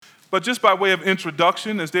But just by way of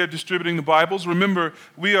introduction, as they're distributing the Bibles, remember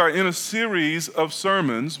we are in a series of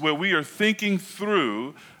sermons where we are thinking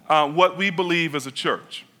through what we believe as a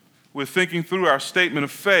church. We're thinking through our statement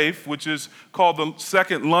of faith, which is called the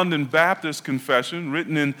Second London Baptist Confession,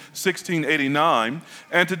 written in 1689.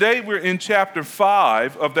 And today we're in chapter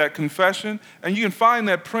 5 of that confession, and you can find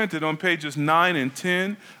that printed on pages 9 and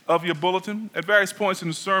 10 of your bulletin. At various points in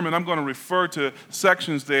the sermon, I'm going to refer to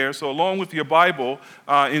sections there. So along with your Bible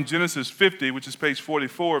in Genesis 50, which is page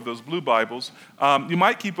 44 of those blue Bibles, you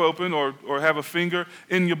might keep open or have a finger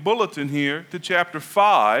in your bulletin here to chapter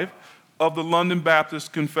 5 of the London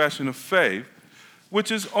Baptist Confession of Faith,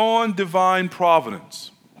 which is on divine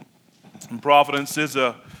providence. And providence is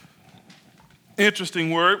an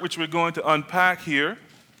interesting word which we're going to unpack here.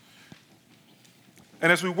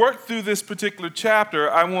 And as we work through this particular chapter,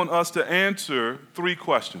 I want us to answer 3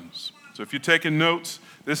 questions. So if you're taking notes,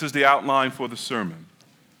 this is the outline for the sermon.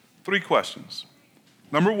 3 questions.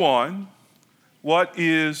 Number 1, what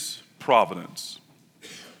is providence?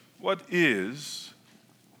 What is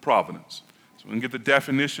providence? So we can get the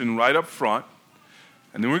definition right up front.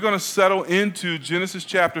 And then we're going to settle into Genesis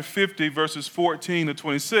chapter 50, verses 14 to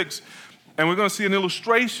 26. And we're going to see an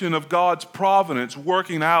illustration of God's providence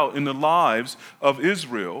working out in the lives of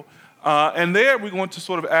Israel. And there we're going to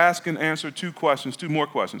sort of ask and answer 2 more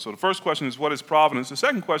questions. So the first question is, what is providence? The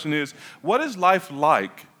second question is, what is life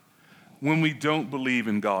like when we don't believe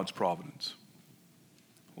in God's providence?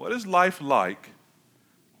 What is life like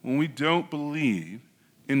when we don't believe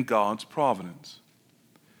in God's providence?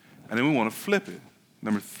 And then we want to flip it.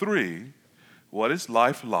 Number 3, what is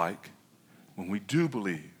life like when we do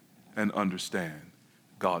believe and understand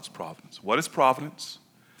God's providence? What is providence?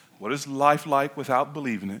 What is life like without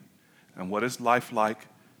believing it? And what is life like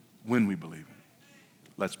when we believe it?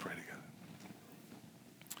 Let's pray together.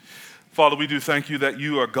 Father, we do thank you that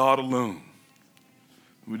you are God alone.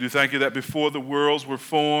 We do thank you that before the worlds were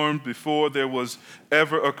formed, before there was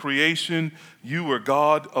ever a creation, you were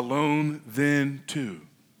God alone then too.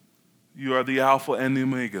 You are the Alpha and the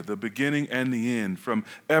Omega, the beginning and the end. From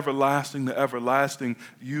everlasting to everlasting,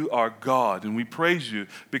 you are God. And we praise you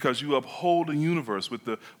because you uphold the universe with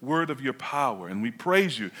the word of your power. And we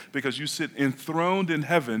praise you because you sit enthroned in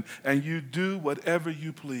heaven and you do whatever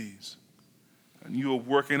you please. And you are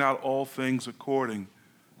working out all things according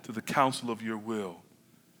to the counsel of your will.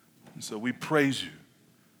 And so we praise you,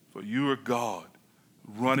 for you are God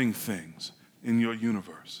running things in your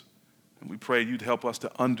universe. And we pray you'd help us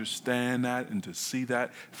to understand that and to see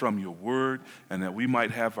that from your word, and that we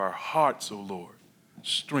might have our hearts, O Lord,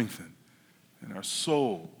 strengthened, and our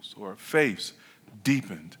souls or our faiths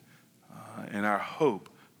deepened, and our hope,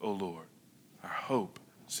 O Lord, our hope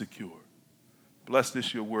secure. Bless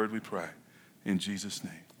this your word, we pray. In Jesus'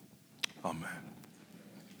 name, amen.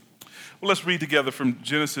 Well, let's read together from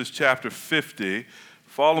Genesis chapter 50.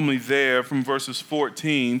 Follow me there from verses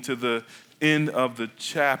 14 to the end of the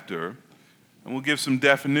chapter. And we'll give some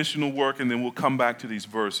definitional work, and then we'll come back to these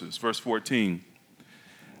verses. Verse 14.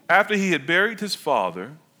 After he had buried his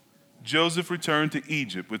father, Joseph returned to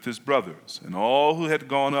Egypt with his brothers and all who had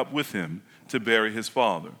gone up with him to bury his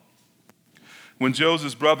father. When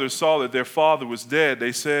Joseph's brothers saw that their father was dead,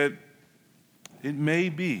 they said, "It may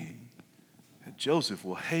be that Joseph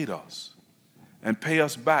will hate us and pay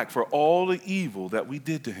us back for all the evil that we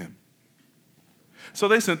did to him." So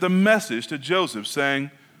they sent a message to Joseph saying,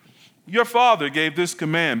 "Your father gave this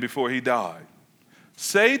command before he died.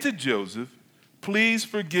 Say to Joseph, please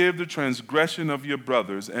forgive the transgression of your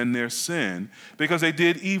brothers and their sin because they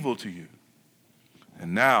did evil to you.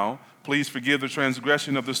 And now, please forgive the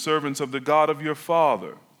transgression of the servants of the God of your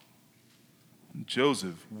father." And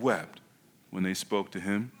Joseph wept when they spoke to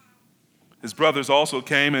him. His brothers also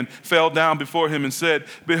came and fell down before him and said,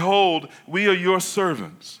 "Behold, we are your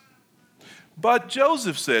servants." But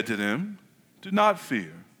Joseph said to them, "Do not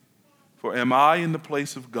fear, for am I in the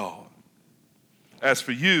place of God? As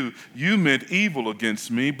for you, you meant evil against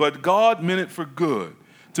me, but God meant it for good,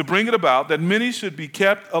 to bring it about that many should be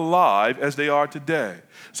kept alive as they are today.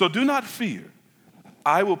 So do not fear.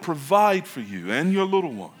 I will provide for you and your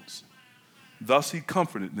little ones." Thus he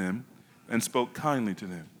comforted them and spoke kindly to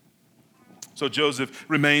them. So Joseph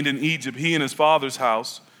remained in Egypt, he and his father's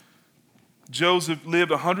house. Joseph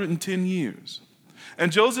lived 110 years.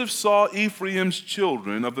 And Joseph saw Ephraim's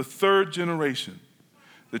children of the 3rd generation.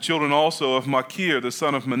 The children also of Machir, the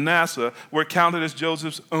son of Manasseh, were counted as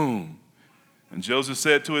Joseph's own. And Joseph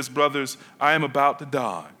said to his brothers, "I am about to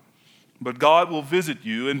die, but God will visit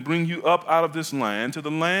you and bring you up out of this land to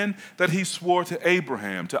the land that he swore to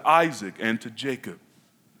Abraham, to Isaac, and to Jacob."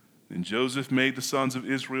 Then Joseph made the sons of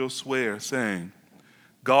Israel swear, saying,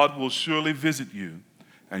 God will surely visit you,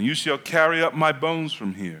 and you shall carry up my bones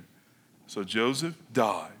from here." So Joseph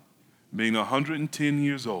died, being 110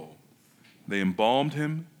 years old. They embalmed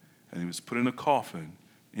him, and he was put in a coffin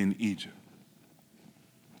in Egypt.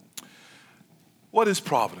 What is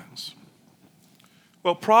providence?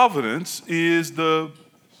 Well, providence is the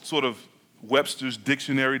sort of Webster's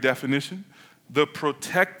dictionary definition, the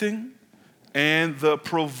protecting and the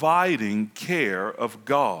providing care of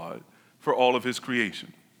God for all of his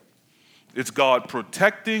creation. It's God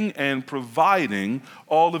protecting and providing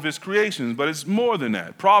all of his creations, but it's more than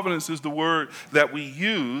that. Providence is the word that we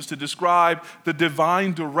use to describe the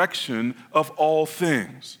divine direction of all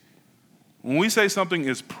things. When we say something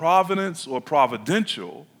is providence or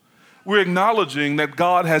providential, we're acknowledging that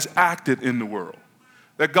God has acted in the world,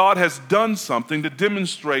 that God has done something to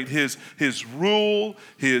demonstrate his rule,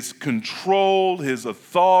 his control, his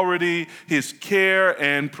authority, his care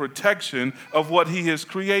and protection of what he has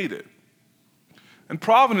created. And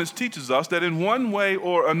providence teaches us that in one way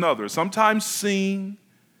or another, sometimes seen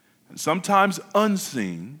and sometimes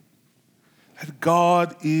unseen, that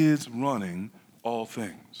God is running all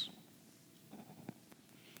things.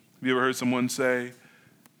 Have you ever heard someone say,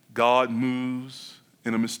 God moves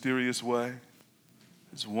in a mysterious way?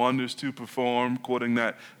 His wonders to perform, quoting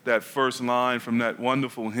that first line from that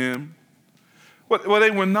wonderful hymn. Well,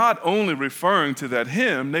 they were not only referring to that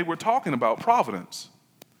hymn, they were talking about providence.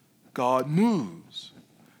 God moves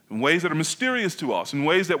in ways that are mysterious to us, in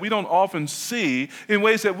ways that we don't often see, in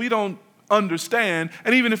ways that we don't understand,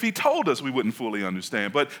 and even if he told us, we wouldn't fully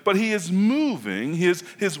understand. But he is moving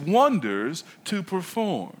his wonders to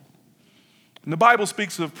perform. And the Bible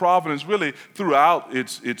speaks of providence really throughout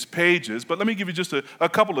its pages, but let me give you just a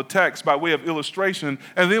couple of texts by way of illustration,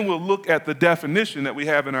 and then we'll look at the definition that we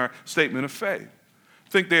have in our statement of faith.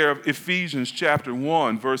 Think there of Ephesians chapter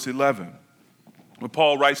 1, verse 11. When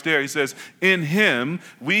Paul writes there, he says, "In him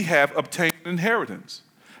we have obtained inheritance,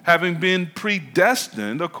 having been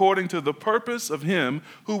predestined according to the purpose of him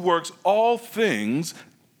who works all things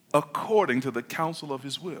according to the counsel of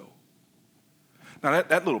his will." Now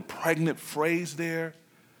that little pregnant phrase there,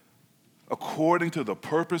 according to the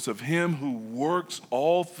purpose of him who works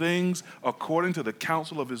all things according to the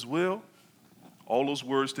counsel of his will, all those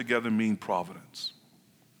words together mean providence.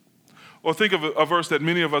 Or think of a verse that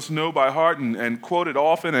many of us know by heart and quote it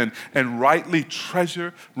often and rightly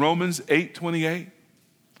treasure, Romans 8:28.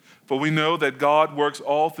 "For we know that God works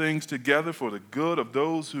all things together for the good of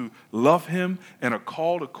those who love him and are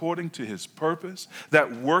called according to his purpose."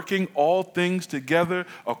 That working all things together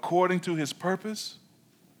according to his purpose,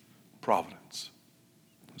 providence.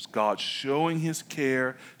 It's God showing his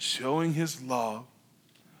care, showing his love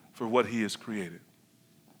for what he has created.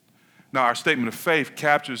 Now, our statement of faith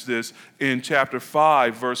captures this in chapter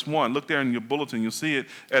 5, verse 1. Look there in your bulletin. You'll see it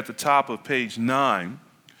at the top of page 9.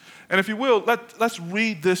 And if you will, let's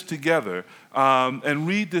read this together and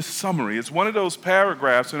read this summary. It's one of those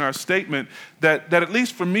paragraphs in our statement that at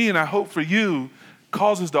least for me, and I hope for you,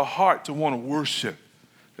 causes the heart to want to worship.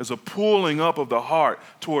 There's a pulling up of the heart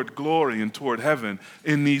toward glory and toward heaven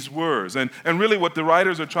in these words. And really what the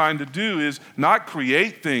writers are trying to do is not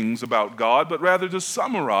create things about God, but rather to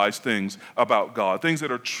summarize things about God, things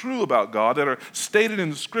that are true about God, that are stated in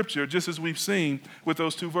the scripture, just as we've seen with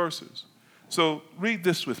those two verses. So read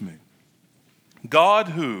this with me. "God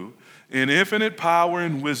who, in infinite power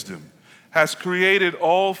and wisdom, has created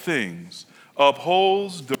all things,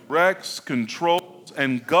 upholds, directs, controls,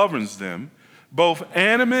 and governs them, both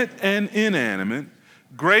animate and inanimate,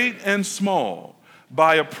 great and small,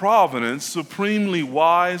 by a providence supremely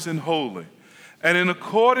wise and holy, and in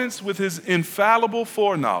accordance with his infallible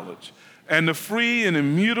foreknowledge and the free and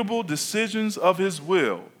immutable decisions of his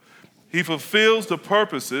will, he fulfills the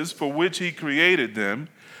purposes for which he created them,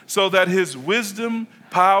 so that his wisdom,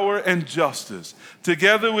 power, and justice,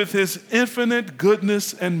 together with his infinite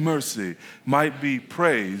goodness and mercy, might be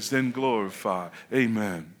praised and glorified."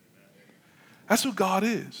 Amen. That's who God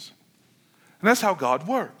is. And that's how God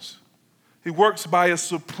works. He works by a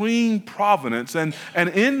supreme providence. And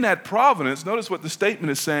in that providence, notice what the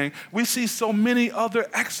statement is saying, we see so many other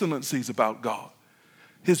excellencies about God.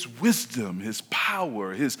 His wisdom, his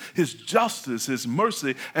power, his justice, his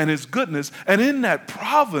mercy, and his goodness. And in that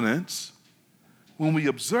providence, when we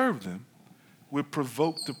observe them, we're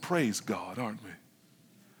provoked to praise God, aren't we?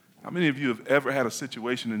 How many of you have ever had a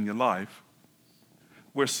situation in your life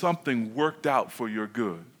where something worked out for your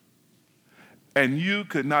good? And you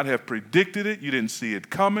could not have predicted it. You didn't see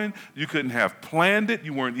it coming. You couldn't have planned it.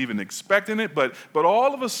 You weren't even expecting it. But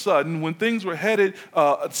all of a sudden, when things were headed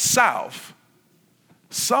south,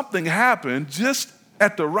 something happened just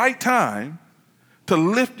at the right time to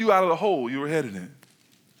lift you out of the hole you were headed in.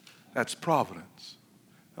 That's providence.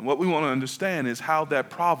 And what we want to understand is how that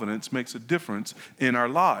providence makes a difference in our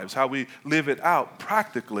lives, how we live it out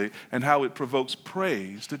practically, and how it provokes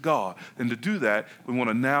praise to God. And to do that, we want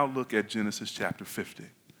to now look at Genesis chapter 50.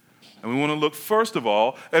 And we want to look, first of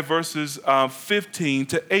all, at verses 15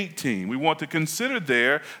 to 18. We want to consider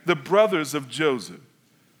there the brothers of Joseph.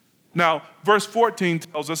 Now, verse 14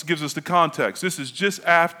 gives us the context. This is just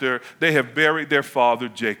after they have buried their father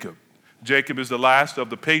Jacob. Jacob is the last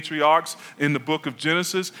of the patriarchs in the book of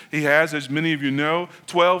Genesis. He has, as many of you know,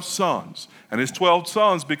 12 sons. And his 12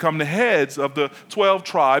 sons become the heads of the 12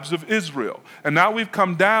 tribes of Israel. And now we've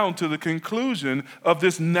come down to the conclusion of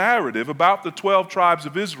this narrative about the 12 tribes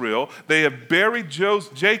of Israel. They have buried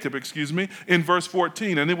Jacob, in verse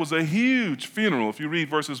 14. And it was a huge funeral. If you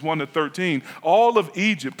read verses 1 to 13, all of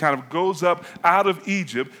Egypt kind of goes up out of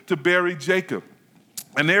Egypt to bury Jacob.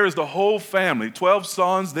 And there is the whole family, 12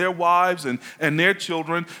 sons, their wives, and their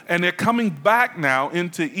children. And they're coming back now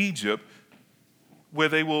into Egypt where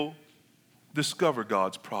they will discover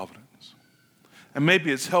God's providence. And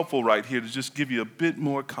maybe it's helpful right here to just give you a bit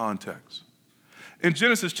more context. In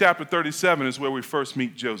Genesis chapter 37 is where we first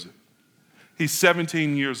meet Joseph. He's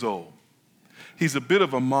 17 years old. He's a bit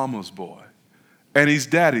of a mama's boy, and he's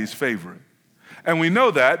daddy's favorite. And we know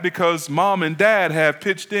that because mom and dad have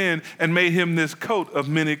pitched in and made him this coat of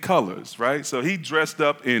many colors, right? So he dressed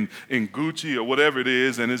up in Gucci or whatever it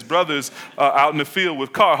is, and his brother's out in the field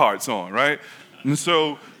with Carhartts on, right? And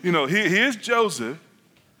so, here's Joseph,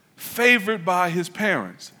 favored by his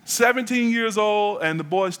parents. 17 years old, and the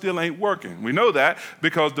boy still ain't working. We know that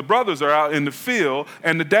because the brothers are out in the field,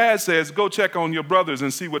 and the dad says, go check on your brothers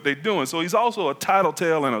and see what they're doing. So he's also a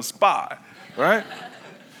tattletale and a spy, right?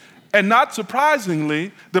 And not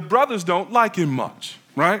surprisingly, the brothers don't like him much,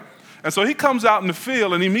 right? And so he comes out in the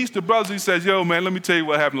field and he meets the brothers. He says, yo, man, let me tell you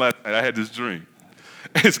what happened last night. I had this dream.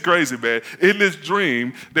 It's crazy, man. In this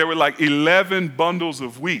dream, there were like 11 bundles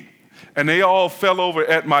of wheat, and they all fell over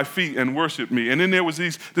at my feet and worshiped me. And then there was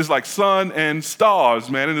this like sun and stars,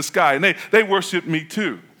 man, in the sky, and they worshiped me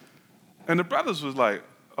too. And the brothers was like,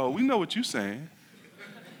 oh, we know what you're saying.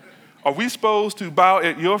 Are we supposed to bow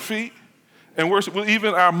at your feet and worship? Will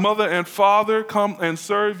even our mother and father come and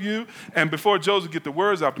serve you? And before Joseph get the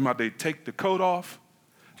words out of his mouth, they take the coat off,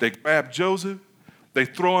 they grab Joseph, they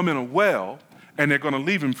throw him in a well, and they're going to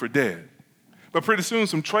leave him for dead. But pretty soon,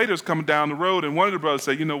 some traders coming down the road, and one of the brothers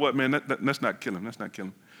say, you know what, man, let's not kill him.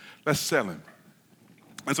 Let's sell him.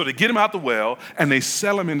 And so they get him out the well, and they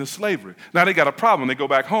sell him into slavery. Now they got a problem. They go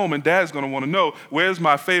back home, and dad's going to want to know, where's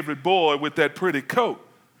my favorite boy with that pretty coat?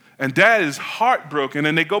 And dad is heartbroken,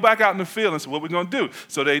 and they go back out in the field and say, what are we going to do?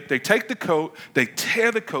 So they take the coat, they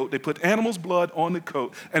tear the coat, they put animal's blood on the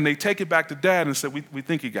coat, and they take it back to dad and say, we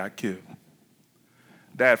think he got killed.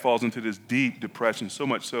 Dad falls into this deep depression, so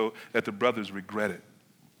much so that the brothers regret it.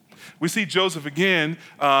 We see Joseph again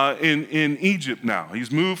in Egypt now.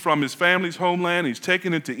 He's moved from his family's homeland, he's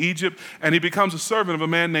taken into Egypt, and he becomes a servant of a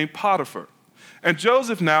man named Potiphar. And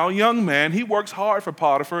Joseph now, a young man, he works hard for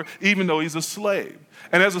Potiphar, even though he's a slave.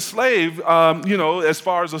 And as a slave, as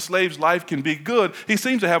far as a slave's life can be good, he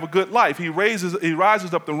seems to have a good life. He rises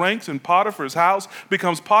up the ranks in Potiphar's house,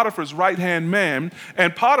 becomes Potiphar's right-hand man,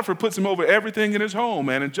 and Potiphar puts him over everything in his home,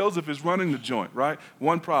 man. And Joseph is running the joint, right?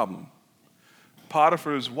 One problem.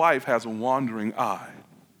 Potiphar's wife has a wandering eye,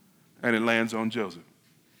 and it lands on Joseph.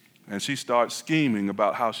 And she starts scheming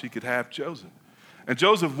about how she could have Joseph. And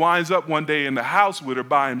Joseph winds up one day in the house with her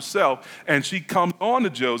by himself, and she comes on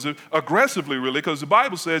to Joseph aggressively, really, because the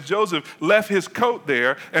Bible says Joseph left his coat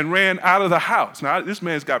there and ran out of the house. Now, this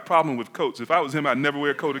man's got a problem with coats. If I was him, I'd never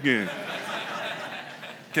wear a coat again.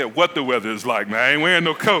 Care what the weather is like, man. I ain't wearing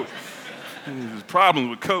no coat. There's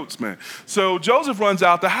problems with coats, man. So Joseph runs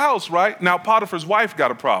out the house, right? Now Potiphar's wife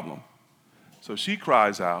got a problem. So she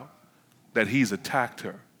cries out that he's attacked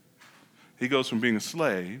her. He goes from being a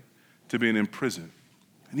slave to being in prison.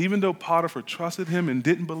 And even though Potiphar trusted him and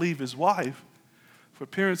didn't believe his wife, for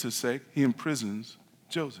appearance's sake, he imprisons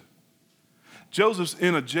Joseph. Joseph's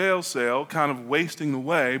in a jail cell, kind of wasting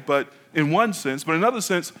away, but in one sense, but in another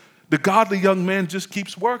sense, the godly young man just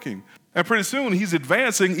keeps working. And pretty soon, he's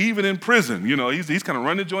advancing even in prison. He's kind of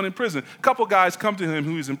running the joint in prison. A couple guys come to him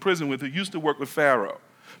who he's in prison with who used to work with Pharaoh.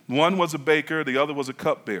 One was a baker, the other was a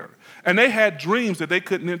cupbearer. And they had dreams that they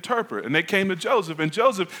couldn't interpret. And they came to Joseph, and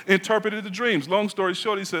Joseph interpreted the dreams. Long story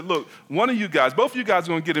short, he said, look, both of you guys are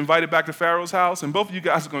going to get invited back to Pharaoh's house, and both of you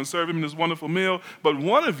guys are going to serve him this wonderful meal. But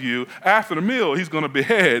one of you, after the meal, he's going to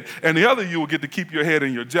behead, and the other of you will get to keep your head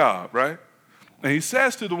in your job, right? And he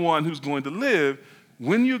says to the one who's going to live,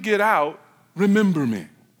 when you get out, remember me.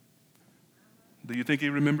 Do you think he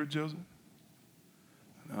remembered Joseph?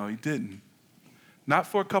 No, he didn't. Not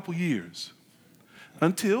for a couple years.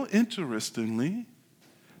 Until, interestingly,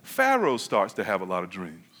 Pharaoh starts to have a lot of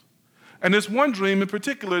dreams. And there's one dream in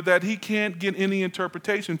particular that he can't get any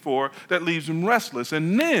interpretation for that leaves him restless.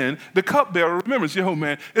 And then the cupbearer remembers, yo,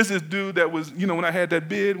 man, it's this dude that was, when I had that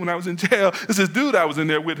bid when I was in jail, it's this dude I was in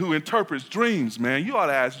there with who interprets dreams, man. You ought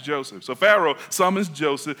to ask Joseph. So Pharaoh summons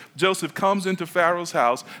Joseph. Joseph comes into Pharaoh's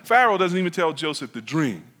house. Pharaoh doesn't even tell Joseph the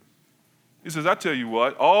dream. He says, I tell you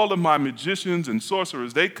what, all of my magicians and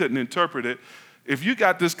sorcerers, they couldn't interpret it. If you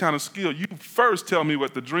got this kind of skill, you first tell me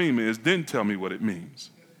what the dream is, then tell me what it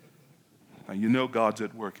means. Now, you know God's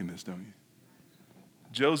at work in this, don't you?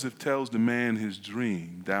 Joseph tells the man his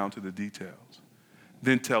dream down to the details,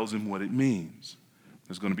 then tells him what it means.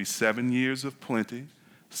 There's going to be 7 years of plenty,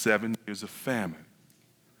 7 years of famine.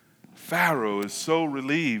 Pharaoh is so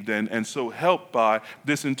relieved and so helped by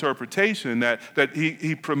this interpretation that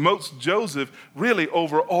he promotes Joseph really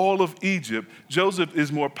over all of Egypt. Joseph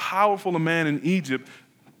is more powerful a man in Egypt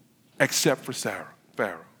except for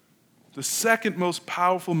Pharaoh. The second most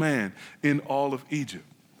powerful man in all of Egypt.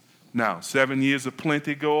 Now, 7 years of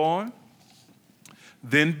plenty go on.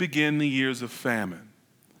 Then begin the years of famine.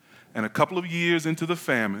 And a couple of years into the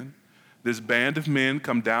famine, this band of men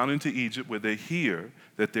come down into Egypt where they hear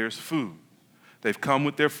that there's food. They've come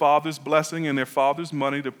with their father's blessing and their father's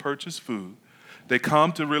money to purchase food. They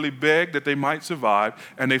come to really beg that they might survive,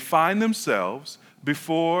 and they find themselves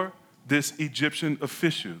before this Egyptian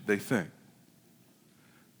official, they think.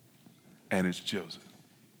 And it's Joseph.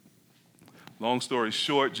 Long story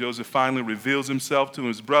short, Joseph finally reveals himself to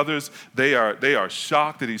his brothers. They are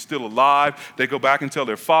shocked that he's still alive. They go back and tell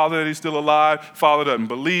their father that he's still alive. Father doesn't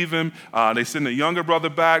believe him. They send the younger brother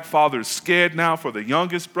back. Father is scared now for the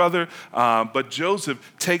youngest brother. But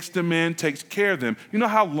Joseph takes them in, takes care of them. You know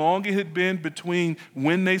how long it had been between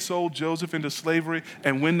when they sold Joseph into slavery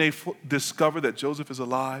and when they discovered that Joseph is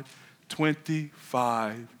alive?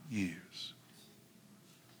 25 years.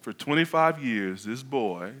 For 25 years, this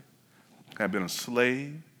boy had been a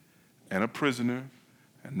slave and a prisoner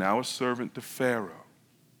and now a servant to Pharaoh.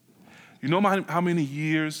 You know how many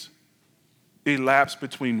years elapsed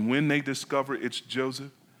between when they discover it's Joseph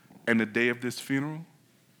and the day of this funeral?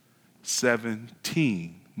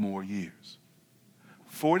 17 more years.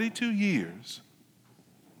 42 years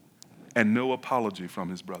and no apology from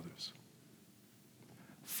his brothers.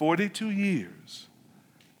 42 years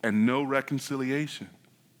and no reconciliation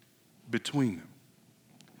between them.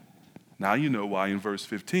 Now you know why in verse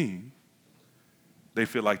 15, they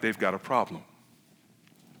feel like they've got a problem.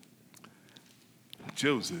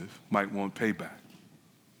 Joseph might want payback.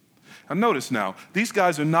 Now notice now, these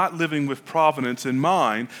guys are not living with providence in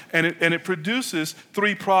mind, and it produces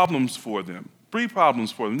three problems for them.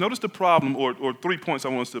 Notice the problem, or 3 points I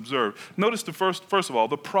want us to observe. Notice the first of all,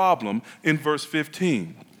 the problem in verse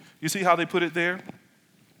 15. You see how they put it there?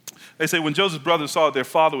 They say when Joseph's brothers saw that their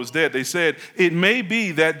father was dead, they said, it may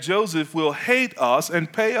be that Joseph will hate us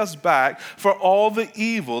and pay us back for all the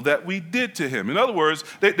evil that we did to him. In other words,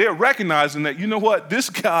 they're recognizing that, you know what, this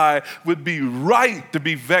guy would be right to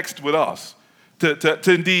be vexed with us,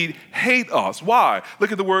 to indeed hate us. Why?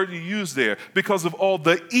 Look at the word you use there. Because of all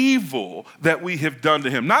the evil that we have done to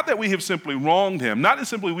him. Not that we have simply wronged him. Not that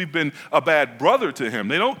simply we've been a bad brother to him.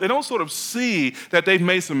 They don't sort of see that they've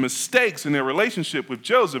made some mistakes in their relationship with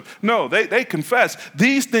Joseph. No, they confess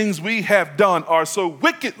these things we have done are so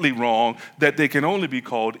wickedly wrong that they can only be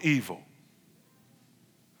called evil.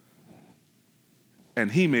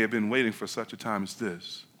 And he may have been waiting for such a time as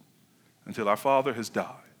this until our father has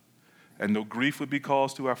died. And no grief would be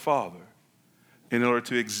caused to our father in order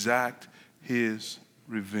to exact his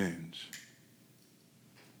revenge.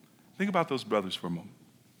 Think about those brothers for a moment.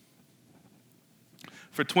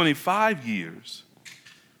 For 25 years,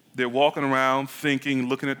 they're walking around thinking,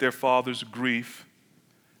 looking at their father's grief,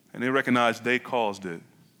 and they recognize they caused it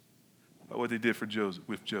by what they did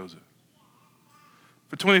with Joseph.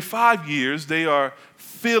 For 25 years, they are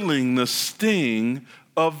feeling the sting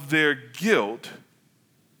of their guilt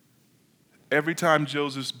every time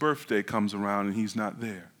Joseph's birthday comes around and he's not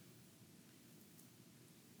there.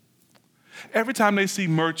 Every time they see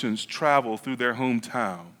merchants travel through their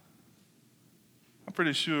hometown, I'm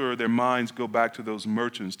pretty sure their minds go back to those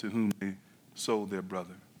merchants to whom they sold their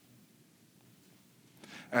brother.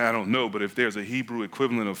 And I don't know, but if there's a Hebrew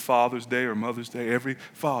equivalent of Father's Day or Mother's Day, every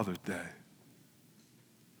Father's Day,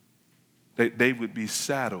 they would be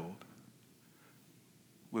saddled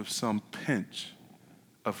with some pinch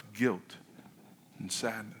of guilt and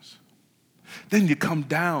sadness. Then you come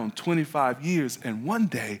down 25 years and one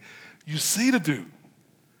day you see the dude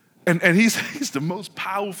And he's the most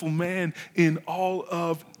powerful man in all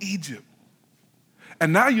of Egypt.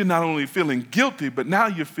 And now you're not only feeling guilty, but now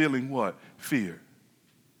you're feeling what? Fear.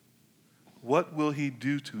 What will he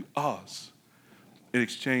do to us in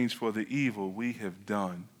exchange for the evil we have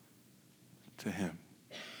done to him?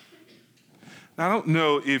 Now, I don't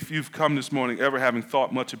know if you've come this morning ever having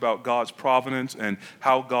thought much about God's providence and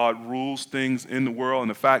how God rules things in the world and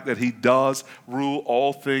the fact that he does rule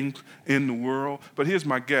all things in the world. But here's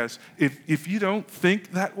my guess. If you don't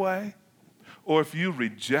think that way, or if you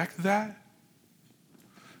reject that,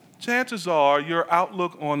 chances are your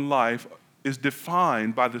outlook on life is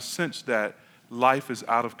defined by the sense that life is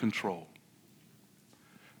out of control,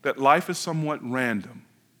 that life is somewhat random,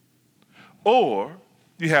 or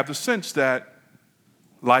you have the sense that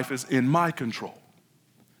life is in my control.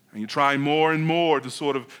 And you're trying more and more to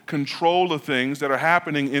sort of control the things that are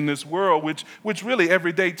happening in this world, which really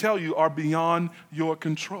every day tell you are beyond your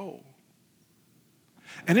control.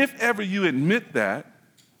 And if ever you admit that,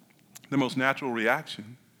 the most natural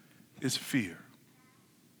reaction is fear.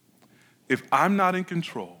 If I'm not in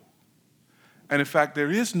control, and in fact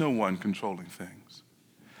there is no one controlling things,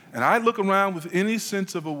 and I look around with any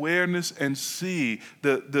sense of awareness and see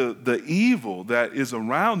the evil that is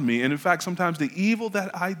around me, and in fact, sometimes the evil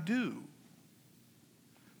that I do,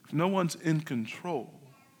 if no one's in control,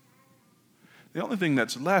 the only thing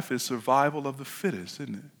that's left is survival of the fittest,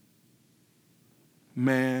 isn't it?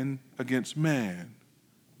 Man against man,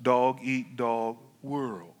 dog eat dog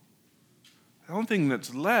world. The only thing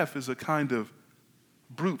that's left is a kind of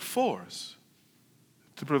brute force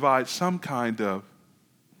to provide some kind of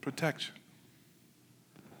protection.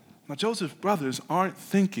 Now, Joseph's brothers aren't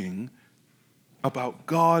thinking about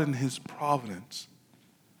God and his providence,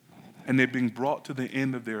 and they've been brought to the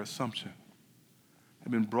end of their assumption.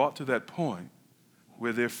 They've been brought to that point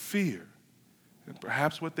where their fear, and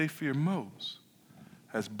perhaps what they fear most,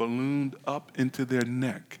 has ballooned up into their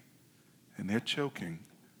neck, and they're choking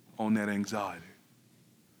on that anxiety.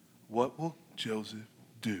 What will Joseph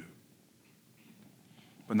do?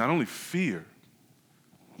 But not only fear,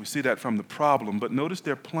 we see that from the problem, but notice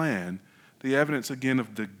their plan, the evidence again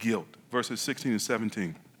of the guilt, verses 16 and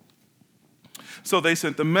 17. So they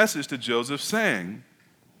sent the message to Joseph saying,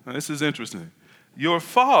 now this is interesting, your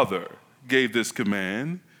father gave this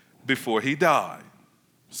command before he died.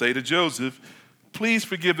 Say to Joseph, please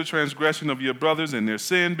forgive the transgression of your brothers and their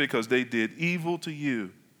sin because they did evil to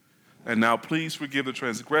you. And now please forgive the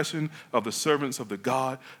transgression of the servants of the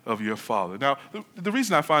God of your father. Now, the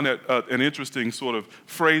reason I find that an interesting sort of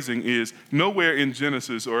phrasing is nowhere in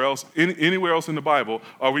Genesis or else anywhere else in the Bible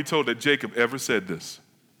are we told that Jacob ever said this.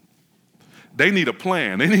 They need a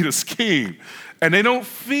plan. They need a scheme. And they don't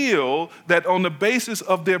feel that on the basis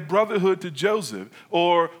of their brotherhood to Joseph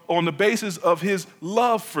or on the basis of his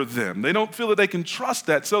love for them, they don't feel that they can trust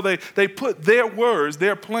that. So they put their words,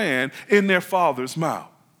 their plan, in their father's mouth.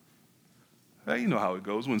 Now, you know how it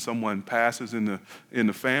goes when someone passes in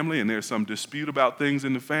the family and there's some dispute about things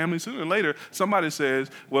in the family. Sooner or later, somebody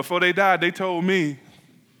says, well, before they died, they told me.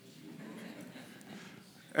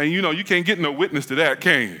 And you know, you can't get no witness to that,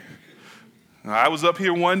 can you? I was up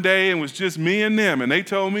here one day and it was just me and them, and they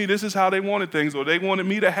told me this is how they wanted things, or they wanted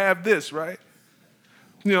me to have this, right?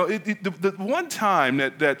 You know, the one time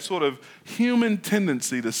that sort of human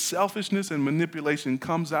tendency, the selfishness and manipulation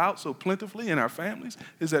comes out so plentifully in our families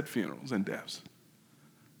is at funerals and deaths.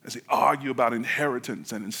 As they argue about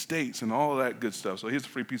inheritance and estates and all of that good stuff. So here's a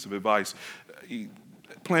free piece of advice.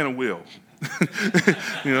 Plan a will.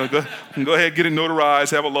 You know, go ahead, get it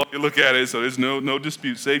notarized, have a lawyer look at it so there's no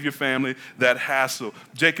dispute. Save your family that hassle.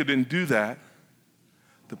 Jacob didn't do that.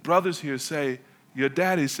 The brothers here say, your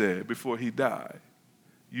daddy said before he died,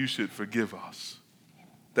 you should forgive us.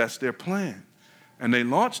 That's their plan. And they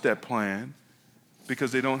launched that plan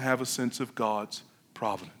because they don't have a sense of God's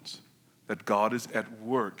providence, that God is at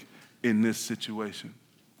work in this situation.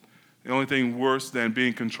 The only thing worse than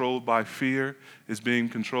being controlled by fear is being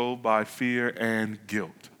controlled by fear and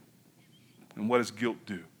guilt. And what does guilt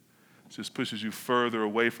do? It just pushes you further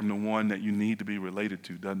away from the one that you need to be related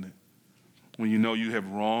to, doesn't it? When you know you have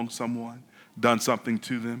wronged someone, done something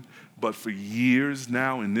to them, but for years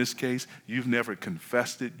now, in this case, you've never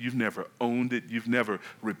confessed it, you've never owned it, you've never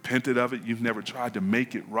repented of it, you've never tried to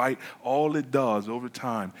make it right. All it does over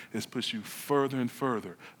time is push you further and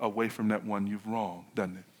further away from that one you've wronged,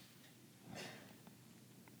 doesn't it?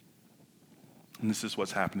 And this is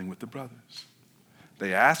what's happening with the brothers.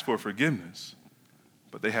 They ask for forgiveness,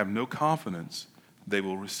 but they have no confidence they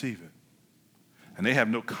will receive it. And they have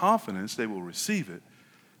no confidence they will receive it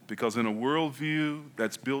because in a worldview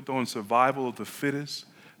that's built on survival of the fittest,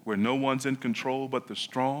 where no one's in control but the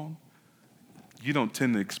strong, you don't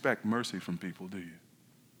tend to expect mercy from people, do you?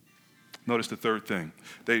 Notice the third thing.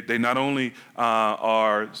 They not only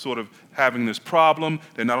are sort of having this problem,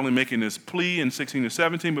 they're not only making this plea in 16 to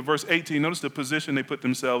 17, but verse 18, notice the position they put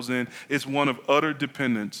themselves in is one of utter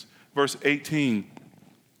dependence. Verse 18,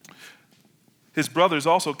 his brothers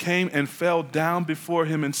also came and fell down before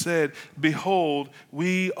him and said, "Behold,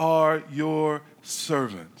 we are your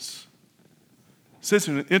servants." It's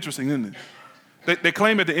interesting, isn't it? They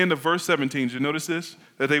claim at the end of verse 17, did you notice this?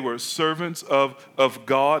 That they were servants of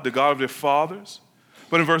God, the God of their fathers.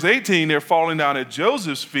 But in verse 18, they're falling down at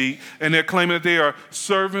Joseph's feet, and they're claiming that they are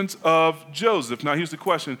servants of Joseph. Now, here's the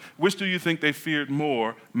question. Which do you think they feared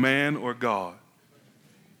more, man or God?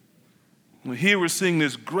 Here we're seeing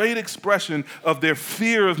this great expression of their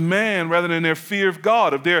fear of man rather than their fear of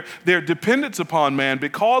God, of their dependence upon man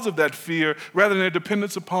because of that fear rather than their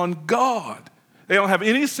dependence upon God. They don't have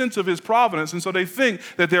any sense of his providence, and so they think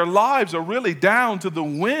that their lives are really down to the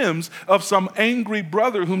whims of some angry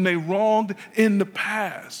brother whom they wronged in the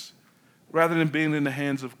past, rather than being in the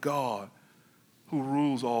hands of God who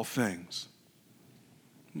rules all things.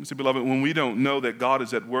 You see, beloved, when we don't know that God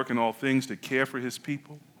is at work in all things to care for his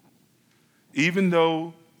people, even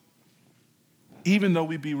though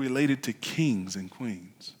we be related to kings and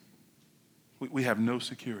queens, we have no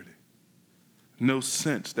security. No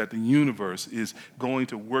sense that the universe is going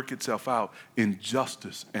to work itself out in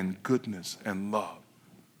justice and goodness and love.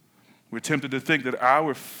 We're tempted to think that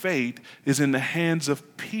our fate is in the hands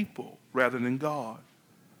of people rather than God.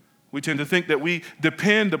 We tend to think that we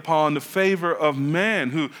depend upon the favor of man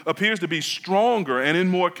who appears to be stronger and in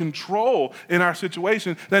more control in our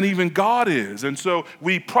situation than even God is. And so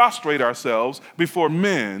we prostrate ourselves before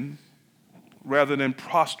men rather than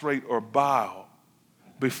prostrate or bow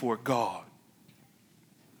before God.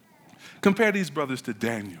 Compare these brothers to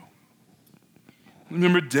Daniel.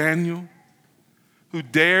 Remember Daniel, who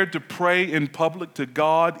dared to pray in public to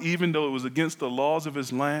God even though it was against the laws of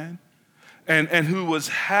his land, and who was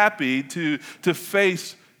happy to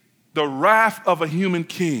face the wrath of a human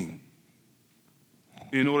king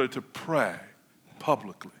in order to pray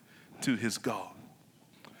publicly to his God.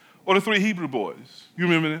 Or the three Hebrew boys, you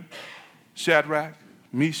remember them? Shadrach,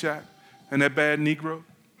 Meshach, and that bad Negro,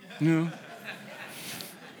 you know?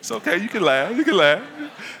 It's okay, you can laugh. You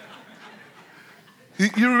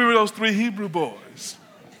remember those three Hebrew boys?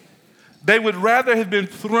 They would rather have been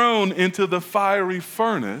thrown into the fiery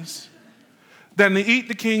furnace than to eat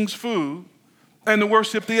the king's food and to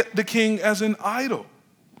worship the king as an idol.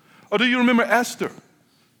 Or do you remember Esther?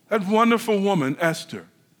 That wonderful woman, Esther,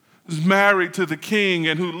 who's married to the king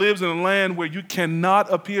and who lives in a land where you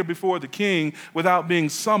cannot appear before the king without being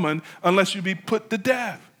summoned unless you be put to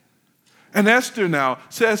death. And Esther now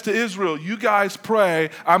says to Israel, you guys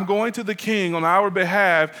pray, I'm going to the king on our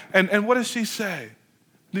behalf. And what does she say?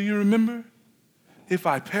 Do you remember? If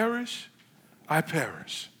I perish, I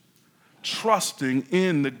perish. Trusting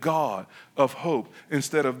in the God of hope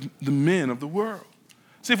instead of the men of the world.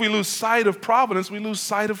 See, if we lose sight of providence, we lose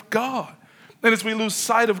sight of God. And as we lose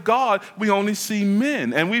sight of God, we only see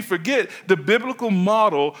men. And we forget the biblical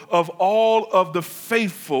model of all of the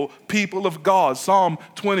faithful people of God. Psalm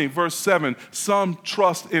 20, verse 7, some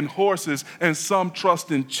trust in horses and some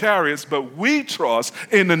trust in chariots, but we trust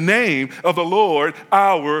in the name of the Lord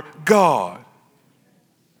our God.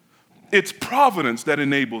 It's providence that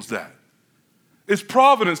enables that. It's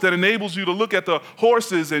providence that enables you to look at the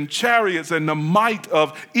horses and chariots and the might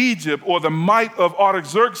of Egypt or the might of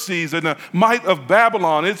Artaxerxes and the might of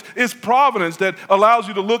Babylon. It's providence that allows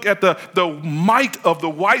you to look at the might of the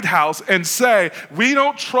White House and say, we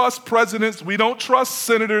don't trust presidents, we don't trust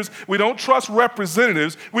senators, we don't trust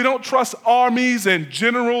representatives, we don't trust armies and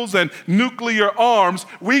generals and nuclear arms.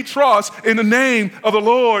 We trust in the name of the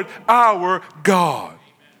Lord our God,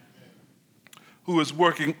 who is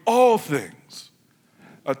working all things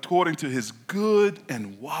according to his good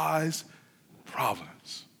and wise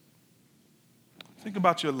providence. Think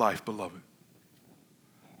about your life, beloved.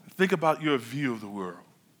 Think about your view of the world.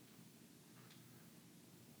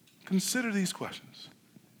 Consider these questions.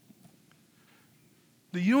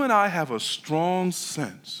 Do you and I have a strong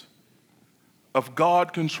sense of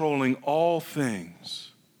God controlling all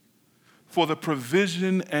things for the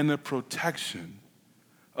provision and the protection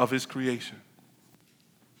of his creation?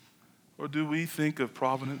 Or do we think of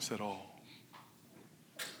providence at all?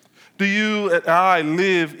 Do you and I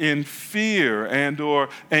live in fear and or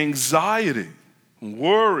anxiety,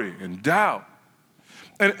 worry and doubt?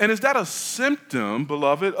 And is that a symptom,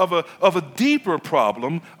 beloved, of a deeper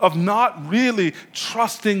problem of not really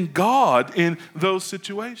trusting God in those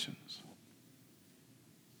situations?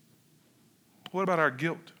 What about our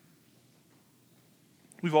guilt?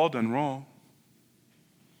 We've all done wrong.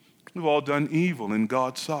 We've all done evil in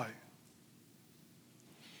God's sight.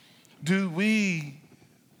 Do we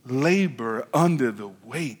labor under the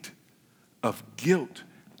weight of guilt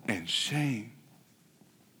and shame,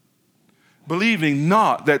 believing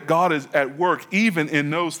not that God is at work even in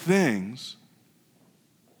those things,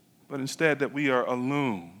 but instead that we are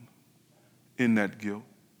alone in that guilt,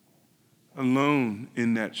 alone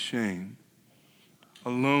in that shame,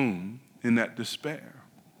 alone in that despair?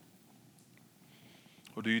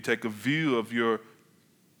 Or do you take a view of your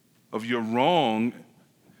wrong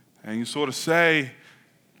and you sort of say,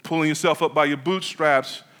 pulling yourself up by your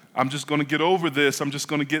bootstraps, I'm just going to get over this. I'm just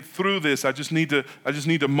going to get through this. I just need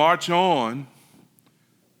to march on.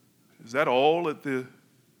 Is that all that the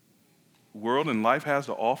world and life has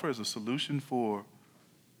to offer as a solution for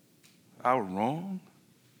our wrong,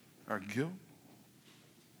 our guilt?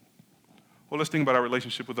 Well, let's think about our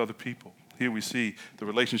relationship with other people. Here we see the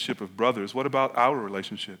relationship of brothers. What about our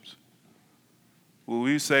relationships? Will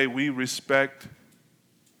we say we respect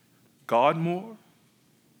God more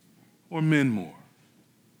or men more?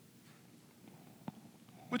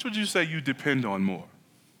 Which would you say you depend on more?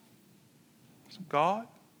 God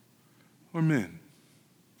or men?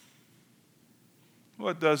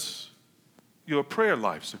 What does your prayer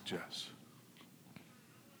life suggest?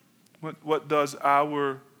 What does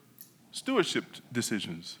our stewardship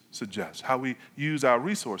decisions suggest? How we use our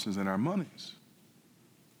resources and our monies?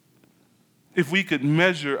 If we could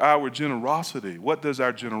measure our generosity, what does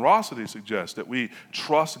our generosity suggest? That we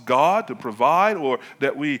trust God to provide, or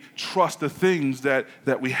that we trust the things that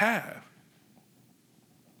we have?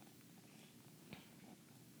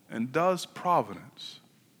 And does providence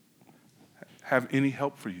have any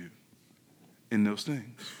help for you in those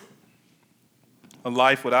things? A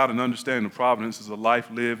life without an understanding of providence is a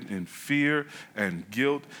life lived in fear and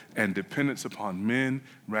guilt and dependence upon men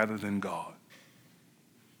rather than God.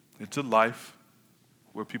 It's a life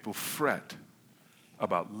where people fret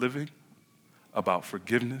about living, about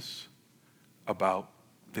forgiveness, about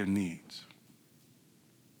their needs.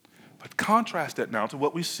 But contrast that now to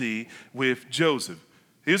what we see with Joseph.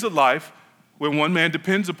 Here's a life where one man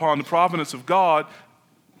depends upon the providence of God,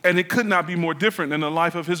 and it could not be more different than the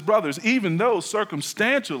life of his brothers, even though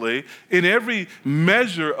circumstantially, in every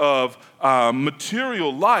measure of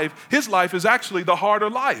material life, his life is actually the harder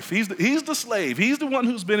life. He's the slave. He's the one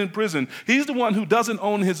who's been in prison. He's the one who doesn't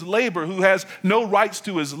own his labor, who has no rights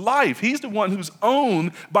to his life. He's the one who's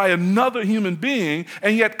owned by another human being,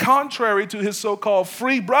 and yet contrary to his so-called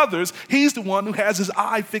free brothers, he's the one who has his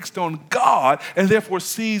eye fixed on God and therefore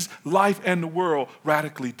sees life and the world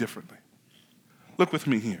radically differently. Look with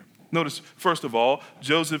me here. Notice, first of all,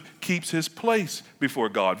 Joseph keeps his place before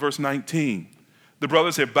God. Verse 19. The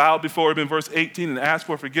brothers have bowed before him in verse 18 and asked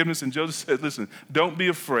for forgiveness. And Joseph said, listen, don't be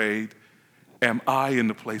afraid. Am I in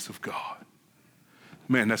the place of God?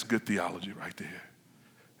 Man, that's good theology right there.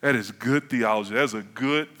 That is good theology. That's a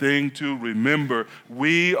good thing to remember.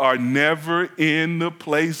 We are never in the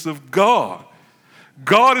place of God.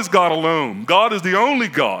 God is God alone. God is the only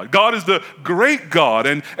God. God is the great God.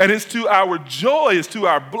 And it's to our joy, it's to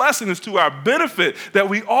our blessing, it's to our benefit that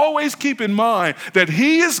we always keep in mind that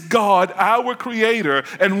He is God, our Creator,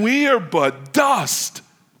 and we are but dust.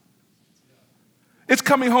 It's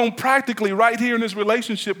coming home practically right here in his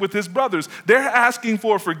relationship with his brothers. They're asking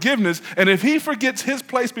for forgiveness, and if he forgets his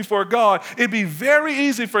place before God, it'd be very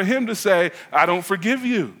easy for him to say, I don't forgive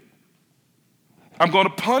you. I'm going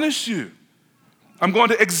to punish you. I'm going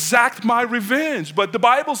to exact my revenge. But the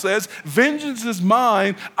Bible says, vengeance is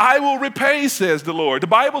mine, I will repay, says the Lord. The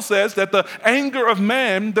Bible says that the anger of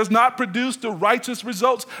man does not produce the righteous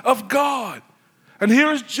results of God. And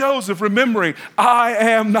here's Joseph remembering, I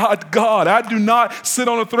am not God. I do not sit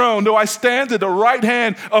on a throne, though I stand at the right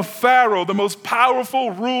hand of Pharaoh, the most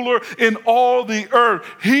powerful ruler in all the earth.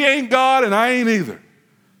 He ain't God and I ain't either.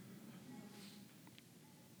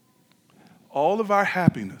 All of our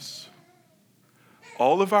happiness,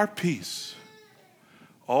 all of our peace,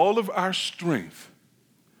 all of our strength,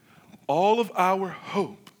 all of our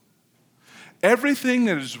hope, everything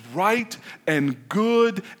that is right and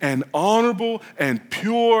good and honorable and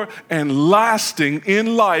pure and lasting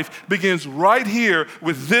in life begins right here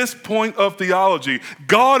with this point of theology.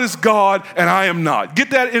 God is God and I am not.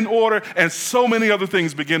 Get that in order and so many other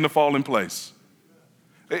things begin to fall in place.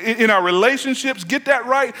 In our relationships, get that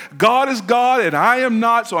right. God is God and I am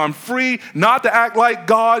not, so I'm free not to act like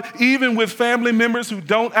God. Even with family members who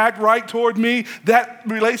don't act right toward me, that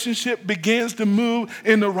relationship begins to move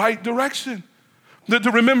in the right direction.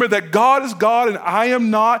 To remember that God is God and I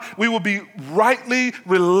am not. We will be rightly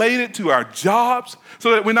related to our jobs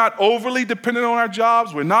so that we're not overly dependent on our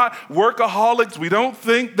jobs. We're not workaholics. We don't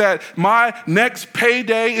think that my next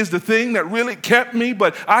payday is the thing that really kept me,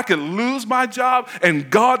 but I could lose my job and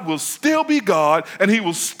God will still be God and he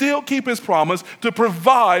will still keep his promise to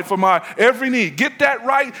provide for my every need. Get that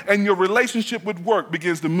right and your relationship with work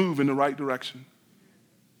begins to move in the right direction.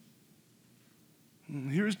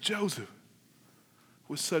 Here's Joseph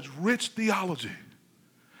with such rich theology,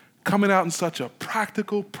 coming out in such a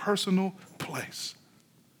practical, personal place,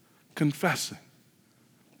 confessing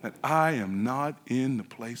that I am not in the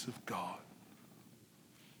place of God.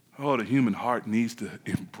 Oh, the human heart needs to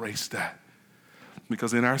embrace that,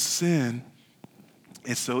 because in our sin,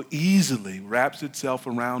 it so easily wraps itself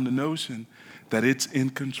around the notion that it's in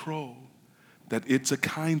control, that it's a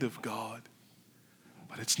kind of God,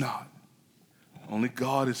 but it's not. Only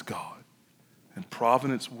God is God. And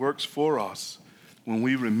providence works for us when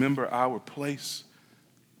we remember our place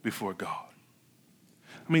before God.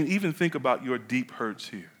 I mean, even think about your deep hurts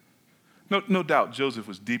here. No doubt Joseph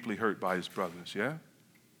was deeply hurt by his brothers, yeah?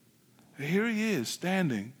 And here he is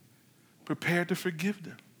standing, prepared to forgive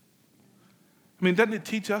them. I mean, doesn't it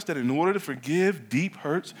teach us that in order to forgive deep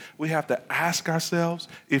hurts, we have to ask ourselves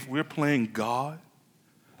if we're playing God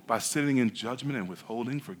by sitting in judgment and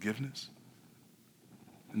withholding forgiveness?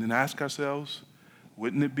 And then ask ourselves,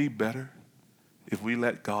 wouldn't it be better if we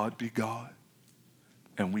let God be God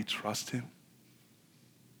and we trust him?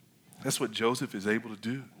 That's what Joseph is able to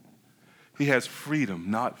do. He has freedom,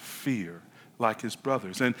 not fear, like his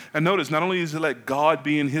brothers. And notice, not only does he let God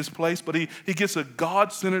be in his place, but he gets a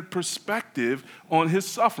God-centered perspective on his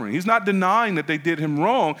suffering. He's not denying that they did him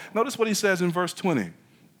wrong. Notice what he says in verse 20.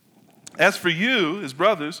 As for you, his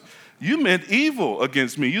brothers, you meant evil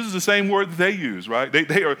against me. He uses the same word that they use, right?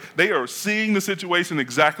 They are seeing the situation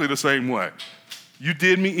exactly the same way. You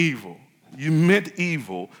did me evil. You meant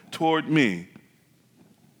evil toward me,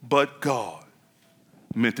 but God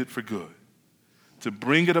meant it for good, to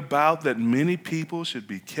bring it about that many people should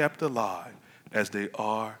be kept alive as they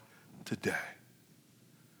are today.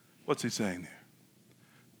 What's he saying there?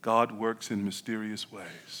 God works in mysterious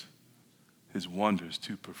ways, his wonders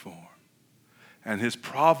to perform. And his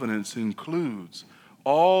providence includes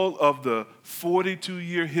all of the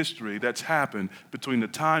 42-year history that's happened between the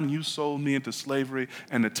time you sold me into slavery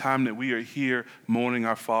and the time that we are here mourning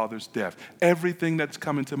our father's death. Everything that's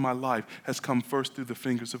come into my life has come first through the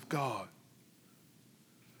fingers of God.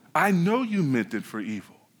 I know you meant it for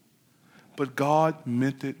evil, but God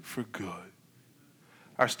meant it for good.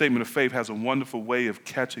 Our statement of faith has a wonderful way of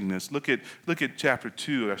catching this. Look at chapter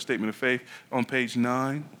 2, our statement of faith on page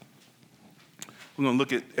 9. We're going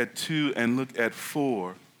to look at 2 and look at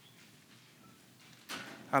 4.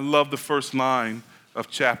 I love the first line of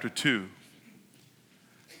chapter 2.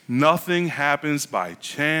 Nothing happens by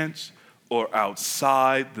chance or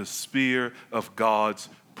outside the sphere of God's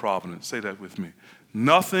providence. Say that with me.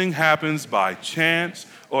 Nothing happens by chance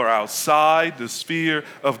or outside the sphere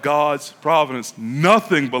of God's providence.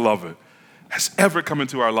 Nothing, beloved, has ever come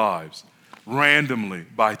into our lives randomly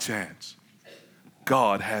by chance.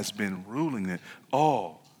 God has been ruling it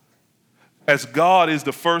all. As God is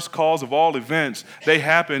the first cause of all events, they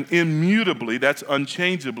happen immutably, that's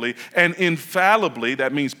unchangeably, and infallibly,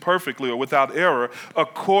 that means perfectly or without error,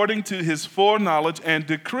 according to his foreknowledge and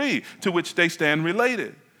decree, to which they stand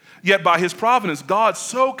related. Yet by his providence, God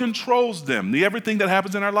so controls them. Everything that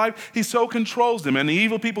happens in our life, he so controls them. And the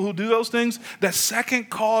evil people who do those things, that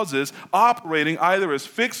second causes operating either as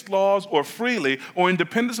fixed laws or freely or in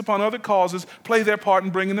dependence upon other causes play their part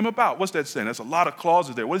in bringing them about. What's that saying? That's a lot of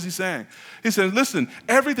clauses there. What is he saying? He says, listen,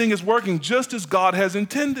 everything is working just as God has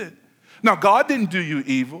intended. Now, God didn't do you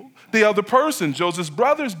evil. The other person, Joseph's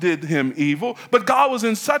brothers, did him evil, but God was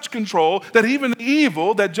in such control that even the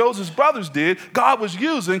evil that Joseph's brothers did, God was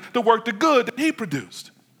using to work the good that he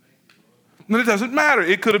produced. And it doesn't matter.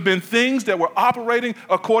 It could have been things that were operating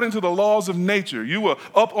according to the laws of nature. You were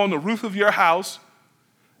up on the roof of your house,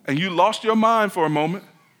 and you lost your mind for a moment,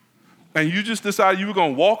 and you just decided you were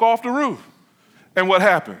going to walk off the roof. And what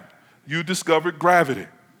happened? You discovered gravity.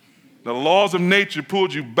 The laws of nature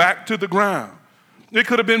pulled you back to the ground. It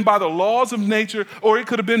could have been by the laws of nature, or it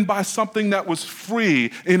could have been by something that was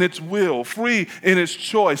free in its will, free in its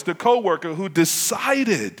choice. The coworker who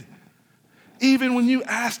decided, even when you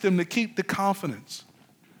asked him to keep the confidence,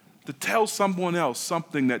 to tell someone else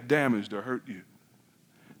something that damaged or hurt you.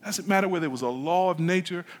 Doesn't matter whether it was a law of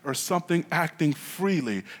nature or something acting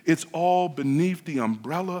freely. It's all beneath the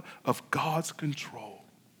umbrella of God's control.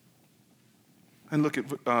 And look at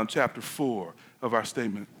chapter 4 of our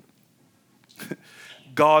statement.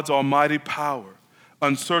 God's almighty power,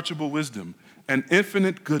 unsearchable wisdom, and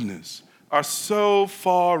infinite goodness are so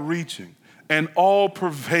far-reaching and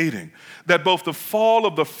all-pervading that both the fall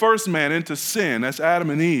of the first man into sin, that's Adam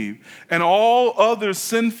and Eve, and all other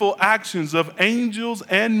sinful actions of angels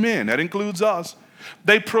and men, that includes us,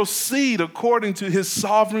 they proceed according to his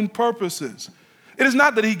sovereign purposes. It is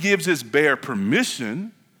not that he gives his bare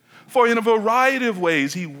permission, for in a variety of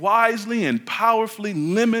ways he wisely and powerfully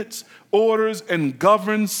limits, orders, and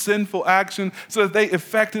governs sinful action so that they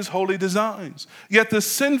effect his holy designs. Yet the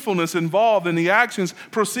sinfulness involved in the actions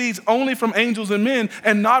proceeds only from angels and men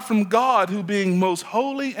and not from God, who being most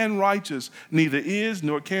holy and righteous, neither is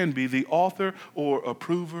nor can be the author or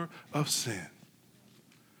approver of sin.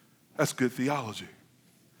 That's good theology.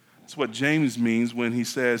 That's what James means when he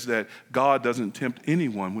says that God doesn't tempt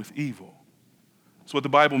anyone with evil. That's what the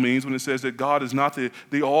Bible means when it says that God is not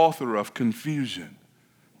the author of confusion.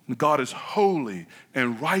 God is holy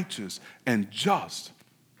and righteous and just.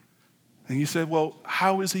 And you said, well,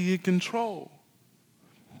 how is he in control?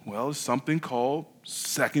 Well, it's something called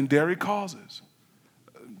secondary causes.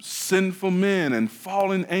 Sinful men and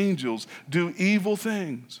fallen angels do evil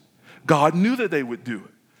things. God knew that they would do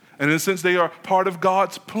it. And in a sense, they are part of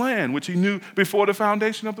God's plan, which he knew before the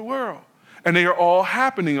foundation of the world. And they are all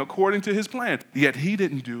happening according to his plan. Yet he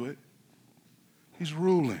didn't do it. He's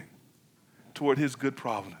ruling toward his good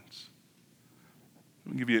providence.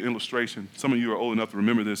 Let me give you an illustration. Some of you are old enough to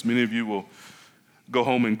remember this. Many of you will go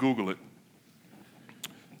home and Google it.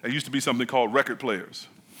 There used to be something called record players.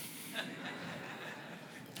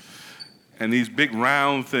 And these big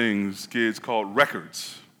round things kids called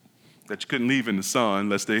records that you couldn't leave in the sun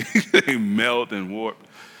lest they melt and warp,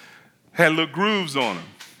 had little grooves on them.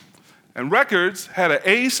 And records had an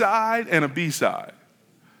A side and a B side.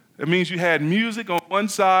 That means you had music on one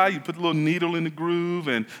side, you put a little needle in the groove,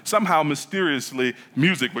 and somehow mysteriously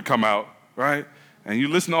music would come out, right? And you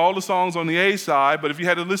listen to all the songs on the A side, but if you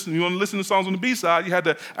want to listen to songs on the B side, you had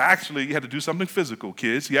to do something physical,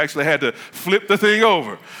 kids. You actually had to flip the thing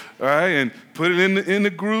over, all right, and put it in the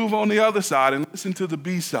groove on the other side and listen to the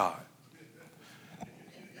B side.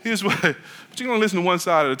 Here's what, but you're going to listen to one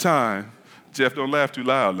side at a time. Jeff, don't laugh too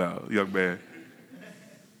loud now, young man.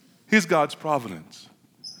 Here's God's providence.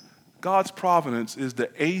 God's providence is the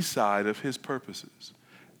A side of his purposes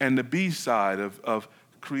and the B side of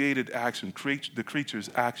created action, the creature's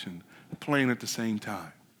action, playing at the same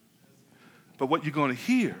time. But what you're going to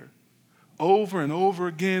hear over and over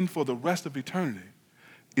again for the rest of eternity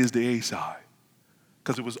is the A side,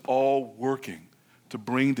 because it was all working to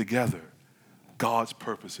bring together God's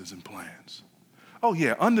purposes and plans. Oh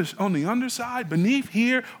yeah, on the underside, beneath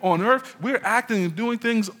here on earth, we're acting and doing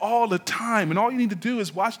things all the time. And all you need to do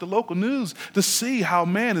is watch the local news to see how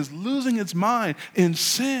man is losing its mind in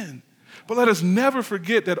sin. But let us never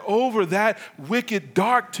forget that over that wicked,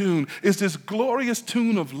 dark tune is this glorious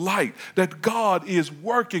tune of light, that God is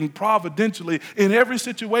working providentially in every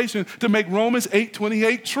situation to make Romans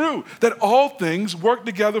 8:28 true, that all things work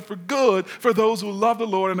together for good for those who love the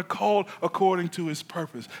Lord and are called according to his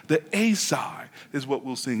purpose. The A side is what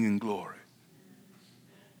we'll sing in glory.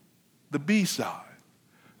 The B side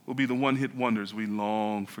will be the one-hit wonders we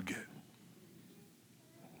long forget.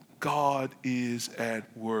 God is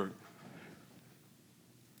at work.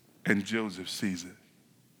 And Joseph sees it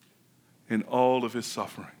in all of his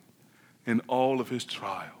suffering, in all of his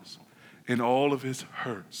trials, in all of his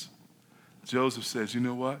hurts. Joseph says, you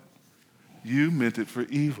know what? You meant it for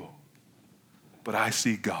evil, but I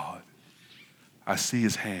see God. I see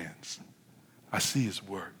his hands. I see his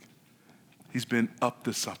work. He's been up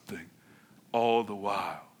to something all the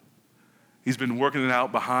while. He's been working it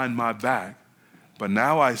out behind my back, but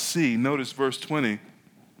now I see, notice verse 20,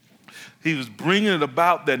 he was bringing it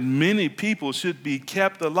about that many people should be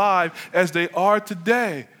kept alive as they are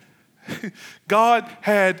today. God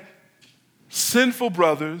had sinful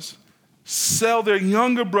brothers sell their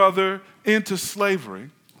younger brother into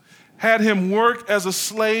slavery, had him work as a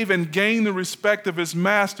slave and gain the respect of his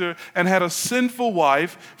master, and had a sinful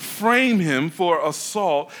wife frame him for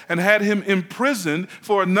assault and had him imprisoned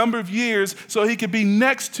for a number of years so he could be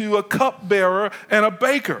next to a cupbearer and a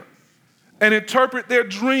baker and interpret their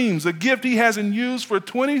dreams, a gift he hasn't used for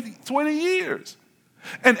 20 years.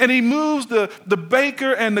 And he moves the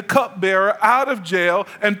baker and the cupbearer out of jail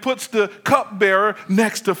and puts the cupbearer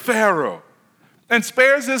next to Pharaoh and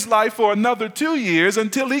spares his life for another 2 years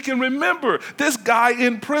until he can remember this guy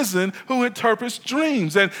in prison who interprets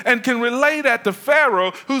dreams and can relay that to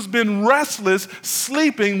Pharaoh, who's been restless,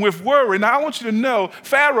 sleeping with worry. Now, I want you to know,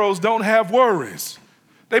 pharaohs don't have worries.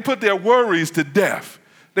 They put their worries to death.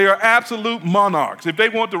 They are absolute monarchs. If they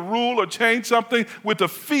want to rule or change something with the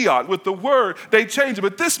fiat, with the word, they change it.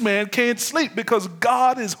 But this man can't sleep because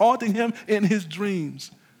God is haunting him in his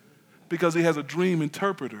dreams, because he has a dream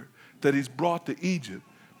interpreter that he's brought to Egypt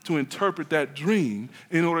to interpret that dream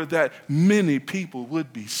in order that many people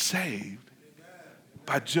would be saved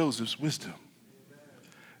by Joseph's wisdom,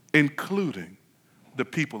 including the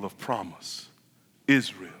people of promise,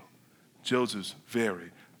 Israel, Joseph's very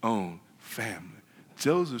own family.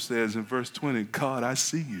 Joseph says in verse 20, God, I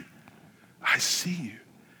see you. I see you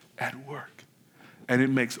at work. And it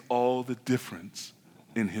makes all the difference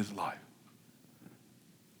in his life.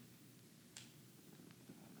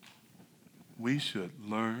 We should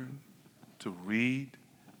learn to read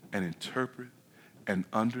and interpret and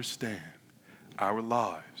understand our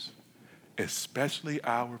lives, especially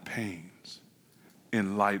our pains,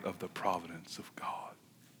 in light of the providence of God.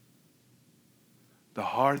 The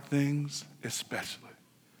hard things especially,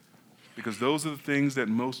 because those are the things that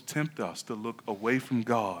most tempt us to look away from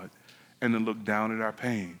God and to look down at our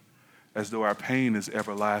pain as though our pain is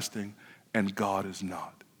everlasting and God is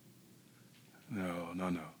not. No.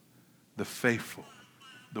 The faithful,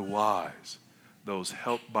 the wise, those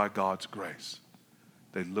helped by God's grace,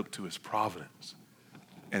 they look to his providence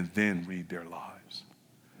and then read their lives.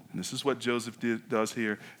 And this is what Joseph does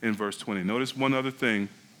here in verse 20. Notice one other thing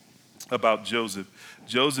about Joseph.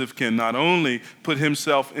 Joseph can not only put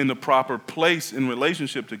himself in the proper place in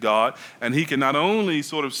relationship to God, and he can not only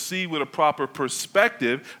sort of see with a proper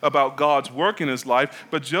perspective about God's work in his life,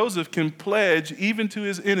 but Joseph can pledge even to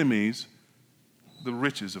his enemies the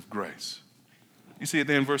riches of grace. You see it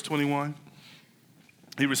there in verse 21?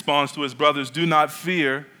 He responds to his brothers, do not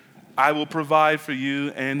fear, I will provide for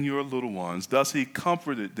you and your little ones. Thus he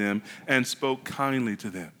comforted them and spoke kindly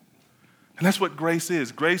to them. And that's what grace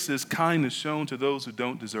is. Grace is kindness shown to those who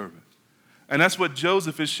don't deserve it. And that's what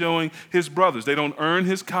Joseph is showing his brothers. They don't earn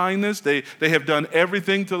his kindness. They have done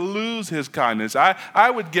everything to lose his kindness.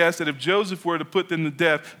 I would guess that if Joseph were to put them to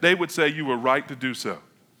death, they would say you were right to do so,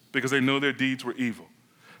 because they know their deeds were evil.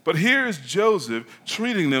 But here is Joseph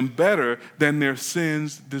treating them better than their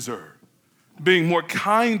sins deserve, being more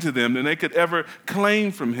kind to them than they could ever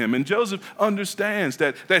claim from him. And Joseph understands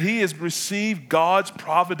that he has received God's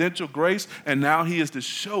providential grace, and now he is to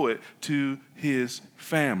show it to his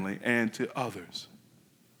family and to others.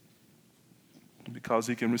 Because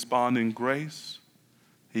he can respond in grace,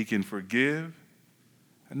 he can forgive,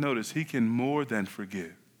 and notice, he can more than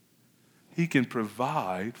forgive. He can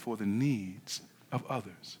provide for the needs of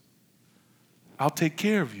others. I'll take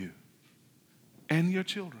care of you and your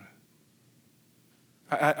children.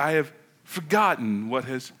 I have forgotten what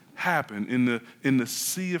has happened in the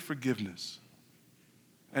sea of forgiveness.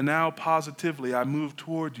 And now positively I move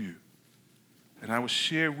toward you, and I will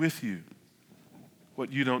share with you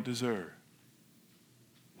what you don't deserve.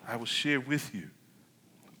 I will share with you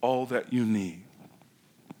all that you need.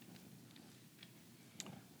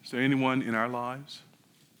 Is there anyone in our lives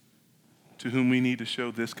to whom we need to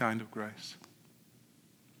show this kind of grace?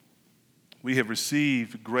 We have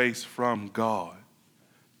received grace from God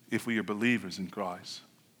if we are believers in Christ.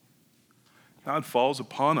 Now it falls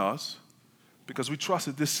upon us, because we trust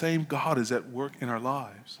that this same God is at work in our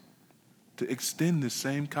lives, to extend this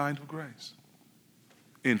same kind of grace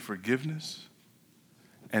in forgiveness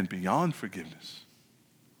and beyond forgiveness,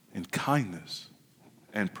 in kindness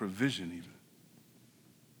and provision even.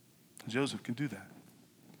 Joseph can do that.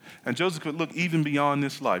 And Joseph could look even beyond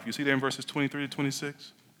this life. You see there in verses 23 to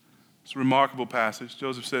 26? It's a remarkable passage.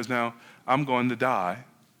 Joseph says, now, I'm going to die,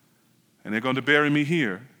 and they're going to bury me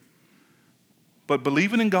here. But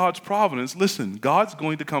believing in God's providence, listen, God's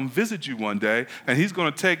going to come visit you one day, and he's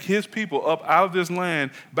going to take his people up out of this land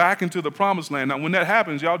back into the promised land. Now, when that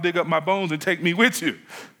happens, y'all dig up my bones and take me with you.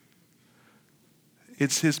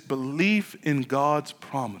 It's his belief in God's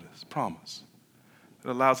promise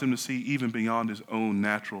that allows him to see even beyond his own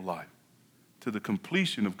natural life to the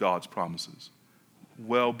completion of God's promises,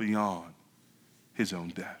 well beyond his own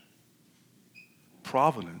death.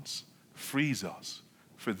 Providence frees us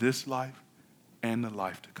for this life and the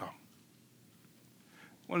life to come.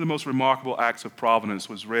 One of the most remarkable acts of providence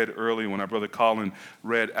was read earlier when our brother Colin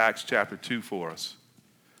read Acts chapter 2 for us.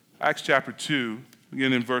 Acts chapter 2,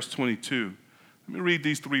 again in verse 22. Let me read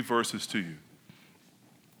these 3 verses to you.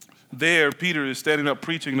 There, Peter is standing up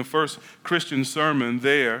preaching the first Christian sermon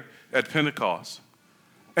there at Pentecost.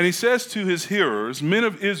 And he says to his hearers, men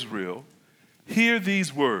of Israel, hear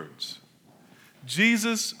these words.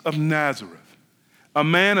 Jesus of Nazareth, a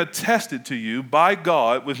man attested to you by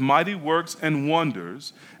God with mighty works and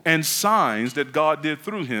wonders and signs that God did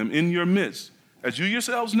through him in your midst, as you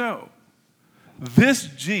yourselves know. This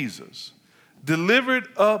Jesus delivered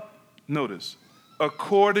up, notice,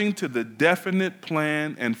 according to the definite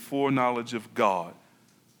plan and foreknowledge of God.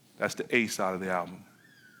 That's the A side of the album.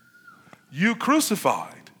 You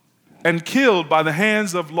crucified and killed by the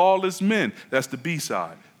hands of lawless men. That's the B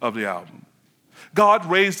side of the album. God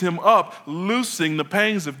raised him up, loosing the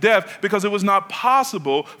pangs of death because it was not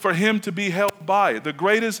possible for him to be held by it. The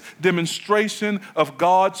greatest demonstration of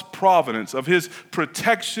God's providence, of his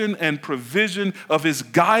protection and provision, of his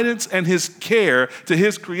guidance and his care to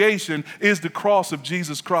his creation is the cross of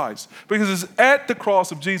Jesus Christ. Because it's at the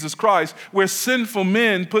cross of Jesus Christ where sinful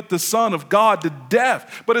men put the Son of God to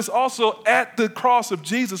death. But it's also at the cross of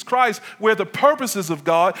Jesus Christ where the purposes of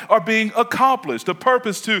God are being accomplished. The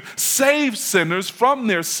purpose to save sinners from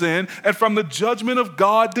their sin and from the judgment of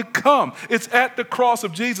God to come. It's at the cross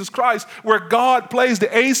of Jesus Christ where God plays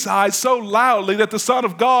the A side so loudly that the Son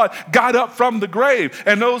of God got up from the grave,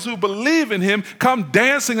 and those who believe in him come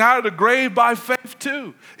dancing out of the grave by faith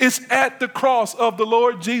too. It's at the cross of the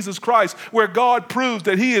Lord Jesus Christ where God proves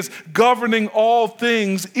that he is governing all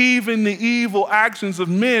things, even the evil actions of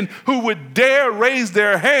men who would dare raise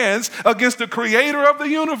their hands against the creator of the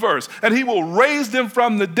universe. And he will raise them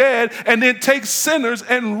from the dead and then take sinners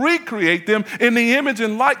and recreate them in the image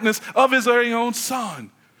and likeness of his very own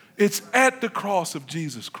Son. It's at the cross of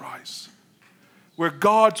Jesus Christ where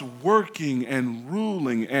God's working and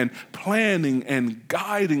ruling and planning and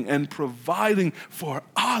guiding and providing for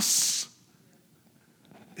us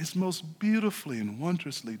is most beautifully and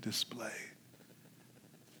wondrously displayed.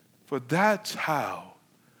 For that's how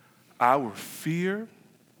our fear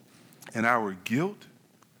and our guilt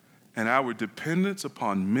and our dependence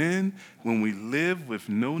upon men when we live with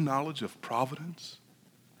no knowledge of providence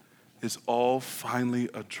is all finally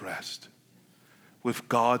addressed with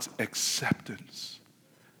God's acceptance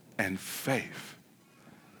and faith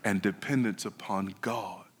and dependence upon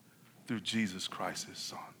God through Jesus Christ, his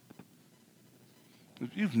Son.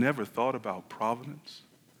 If you've never thought about providence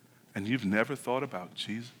and you've never thought about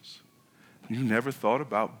Jesus, you've never thought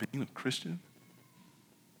about being a Christian,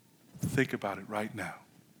 think about it right now.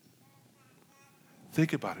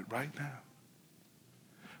 Think about it right now.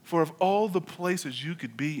 For of all the places you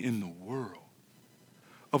could be in the world,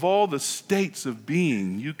 of all the states of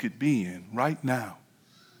being you could be in right now,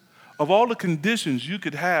 of all the conditions you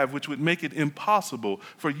could have which would make it impossible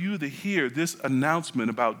for you to hear this announcement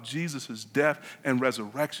about Jesus' death and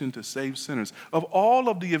resurrection to save sinners, of all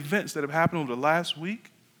of the events that have happened over the last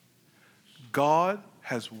week, God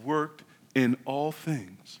has worked in all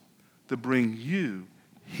things to bring you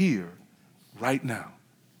here right now.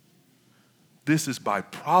 This is by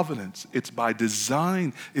providence. It's by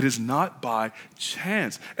design. It is not by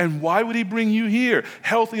chance. And why would he bring you here?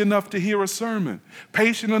 Healthy enough to hear a sermon,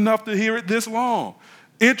 patient enough to hear it this long,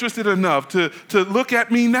 interested enough to look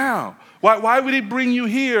at me now. Why would he bring you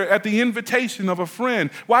here at the invitation of a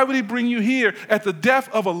friend? Why would he bring you here at the death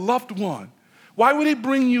of a loved one? Why would he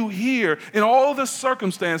bring you here in all the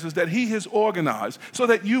circumstances that he has organized so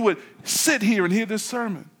that you would sit here and hear this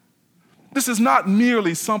sermon? This is not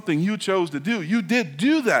merely something you chose to do. You did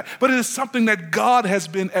do that, but it is something that God has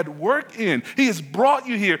been at work in. He has brought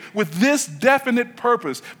you here with this definite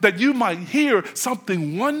purpose, that you might hear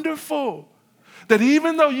something wonderful. That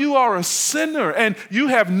even though you are a sinner and you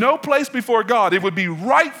have no place before God, it would be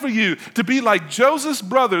right for you to be like Joseph's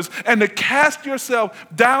brothers and to cast yourself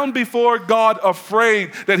down before God,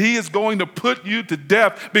 afraid that he is going to put you to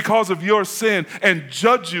death because of your sin and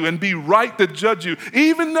judge you and be right to judge you.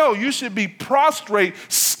 Even though you should be prostrate,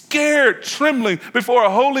 scared, trembling before a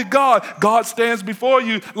holy God, God stands before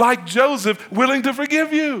you like Joseph, willing to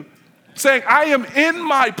forgive you. Saying, I am in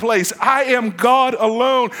my place. I am God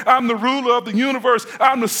alone. I'm the ruler of the universe.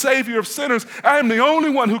 I'm the savior of sinners. I am the only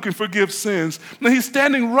one who can forgive sins. And he's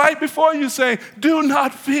standing right before you saying, do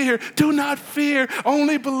not fear. Do not fear.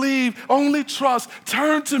 Only believe. Only trust.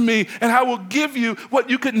 Turn to me and I will give you what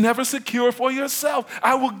you could never secure for yourself.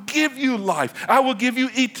 I will give you life. I will give you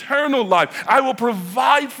eternal life. I will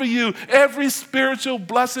provide for you every spiritual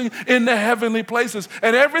blessing in the heavenly places.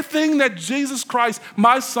 And everything that Jesus Christ,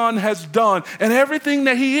 my Son, has done, and everything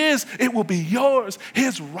that he is, it will be yours.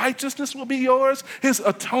 His righteousness will be yours. His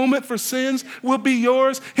atonement for sins will be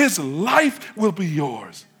yours. His life will be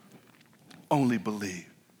yours. Only believe.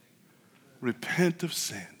 Repent of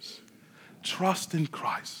sins. Trust in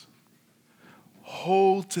Christ.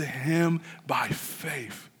 Hold to him by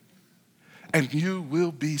faith, and you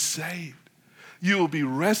will be saved. You will be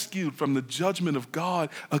rescued from the judgment of God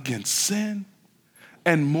against sin,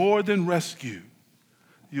 and more than rescued,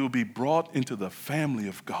 you will be brought into the family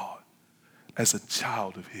of God as a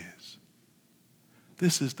child of his.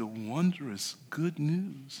 This is the wondrous good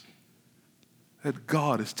news that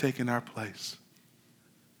God has taken our place,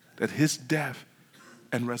 that his death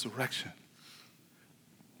and resurrection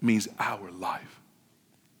means our life.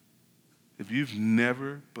 If you've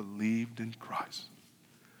never believed in Christ,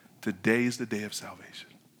 today is the day of salvation.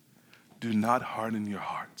 Do not harden your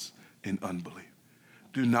hearts in unbelief.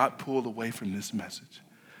 Do not pull away from this message.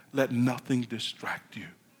 Let nothing distract you.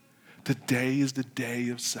 Today is the day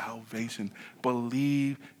of salvation.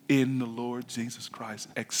 Believe in the Lord Jesus Christ.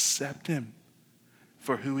 Accept him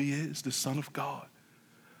for who he is, the Son of God.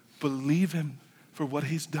 Believe him for what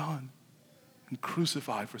he's done and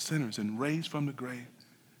crucified for sinners and raised from the grave.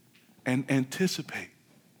 And anticipate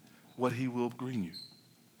what he will bring you: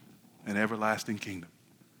 an everlasting kingdom,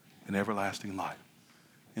 an everlasting life,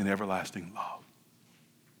 an everlasting love.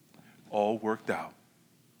 All worked out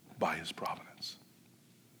by his providence.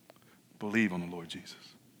 Believe on the Lord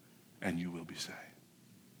Jesus, and you will be saved.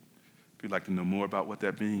 If you'd like to know more about what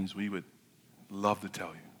that means, we would love to tell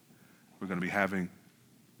you. We're going to be having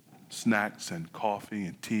snacks and coffee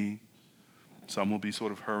and tea. Some will be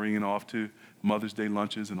sort of hurrying off to Mother's Day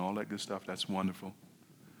lunches and all that good stuff. That's wonderful.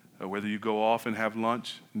 Whether you go off and have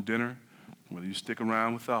lunch and dinner, whether you stick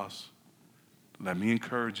around with us, let me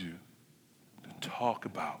encourage you to talk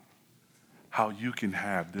about how you can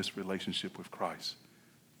have this relationship with Christ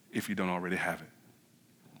if you don't already have it,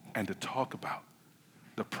 and to talk about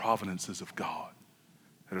the providences of God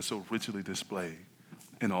that are so richly displayed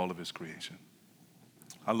in all of his creation.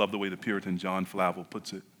 I love the way the Puritan John Flavel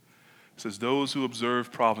puts it. It says, those who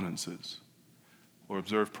observe providences or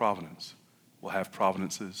observe providence will have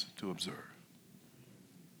providences to observe.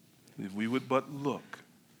 If we would but look,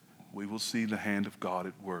 we will see the hand of God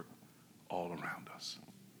at work all around us.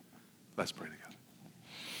 Let's pray together.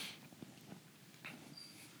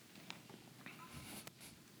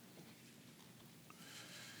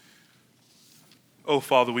 Oh,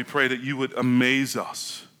 Father, we pray that you would amaze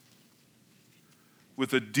us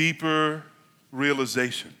with a deeper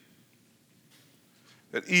realization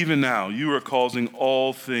that even now you are causing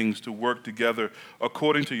all things to work together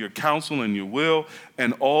according to your counsel and your will,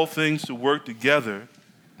 and all things to work together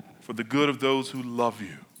for the good of those who love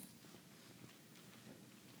you.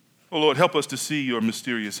 Oh Lord, help us to see your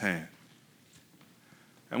mysterious hand.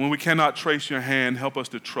 And when we cannot trace your hand, help us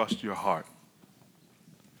to trust your heart.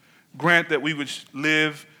 Grant that we would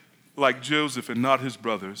live like Joseph and not his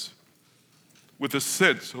brothers, with a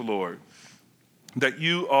sense, oh Lord, that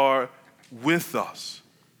you are with us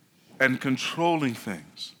and controlling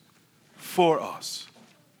things for us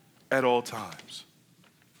at all times.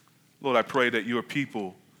 Lord, I pray that your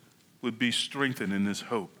people would be strengthened in this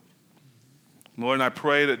hope. Lord, and I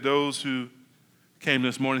pray that those who came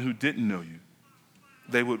this morning who didn't know you,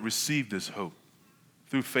 they would receive this hope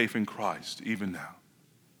through faith in Christ even now.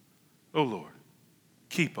 Oh Lord,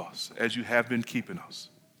 keep us as you have been keeping us.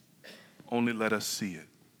 Only let us see it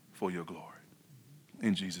for your glory.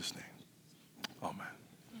 In Jesus' name, amen.